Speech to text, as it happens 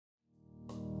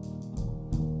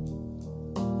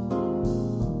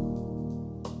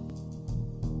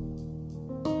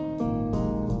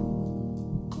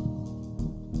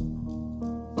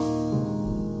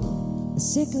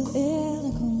Sick of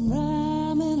eloquent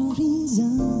rhyme and a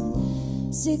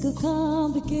reason. Sick of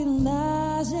complicated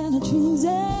lies and a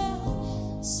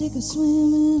treason. Sick of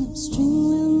swimming upstream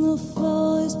when the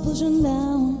flow is pushing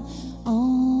down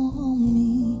on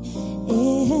me.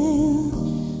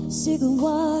 Yeah. Sick of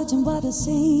watching what I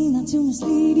say not to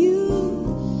mislead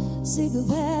you. Sick of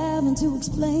having to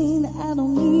explain that I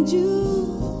don't need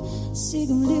you. Sick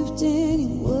of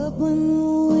lifting you up when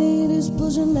the weight is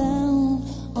pushing down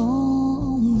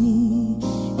on me.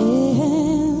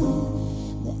 Yeah.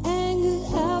 The anger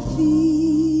I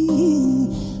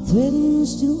feel threatens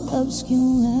to obscure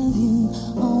my view.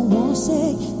 I wanna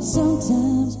say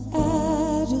sometimes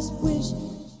I just wish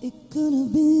it could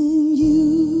have been you.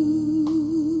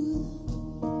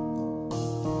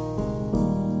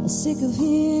 Sick of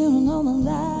hearing all the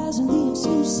lies and the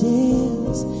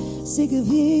excuses. Sick of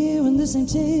hearing the same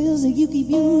tales that you keep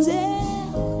using.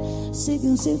 Sick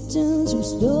of sifting through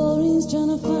stories, trying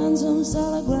to find some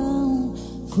solid ground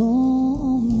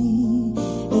for me.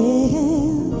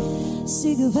 Yeah.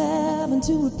 Sick of having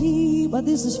to repeat why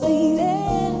this is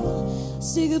fading.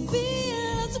 Sick of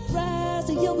being surprised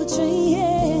at your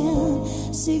betrayal.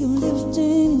 Sick of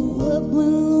lifting you up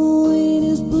when the weight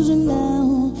is pushing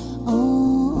down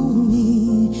on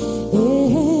me. Yeah.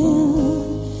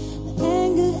 The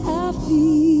anger I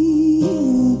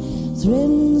feel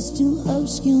threatens to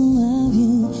obscure my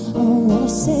view. I wanna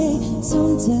say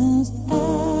sometimes I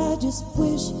just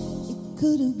wish it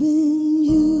could have been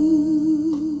you.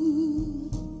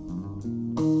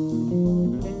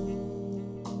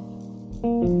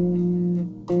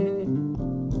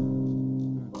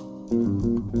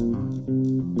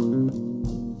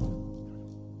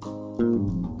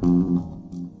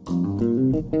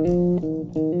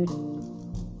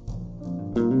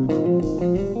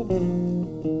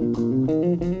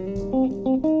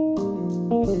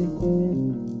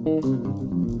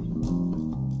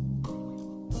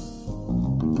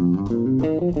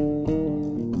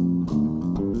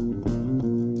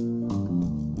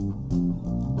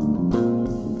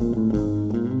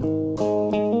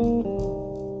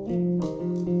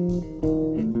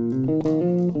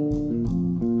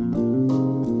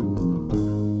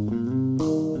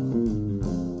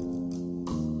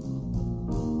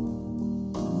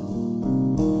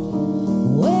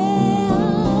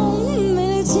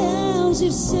 You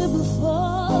said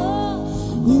before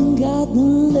you got the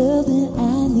love that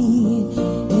I need.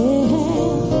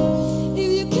 Yeah. If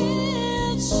you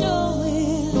can't show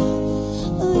it,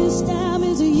 this time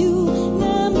it's you,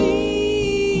 not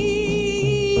me.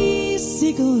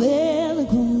 Sick of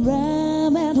eloquent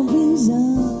rhyme and a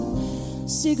reason.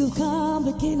 Sick of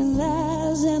complicated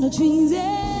lies and a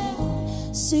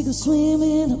treason. Sick of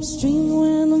swimming upstream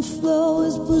when the flow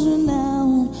is pushing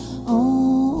down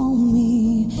on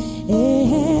me. Yeah.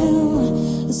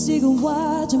 Sick of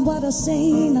watching what I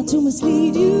say not to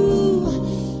mislead you.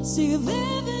 Sick of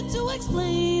having to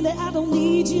explain that I don't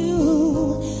need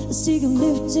you. Sick of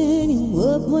lifting you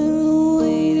up when the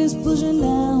weight is pushing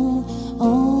down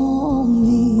on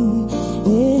me.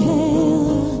 Yeah.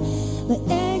 The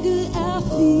anger I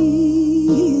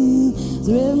feel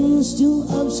threatens to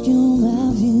obscure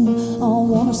my view. I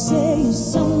wanna say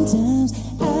sometimes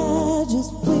I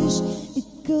just wish it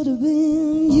could have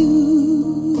been you.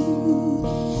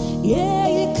 Yeah,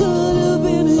 it could have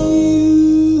been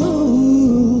you.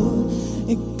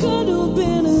 It could have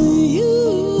been you.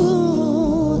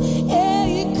 Yeah,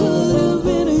 it could have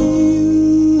been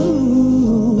you.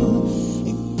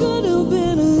 It could have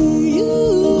been you.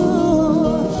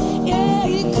 Yeah,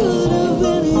 it could have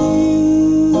been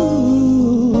you.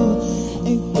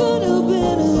 It could have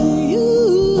been you.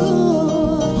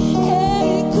 Yeah,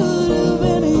 it could have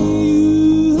been you.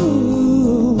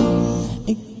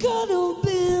 It could have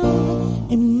been,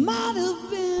 it might have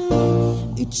been,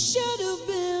 it should have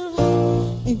been,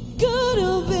 it could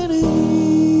have been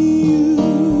you.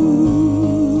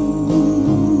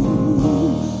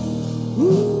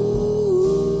 Ooh.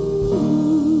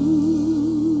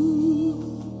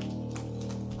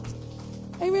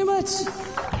 Thank you very much.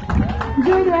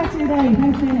 Enjoy the rest of your day.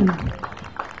 Thanks, man.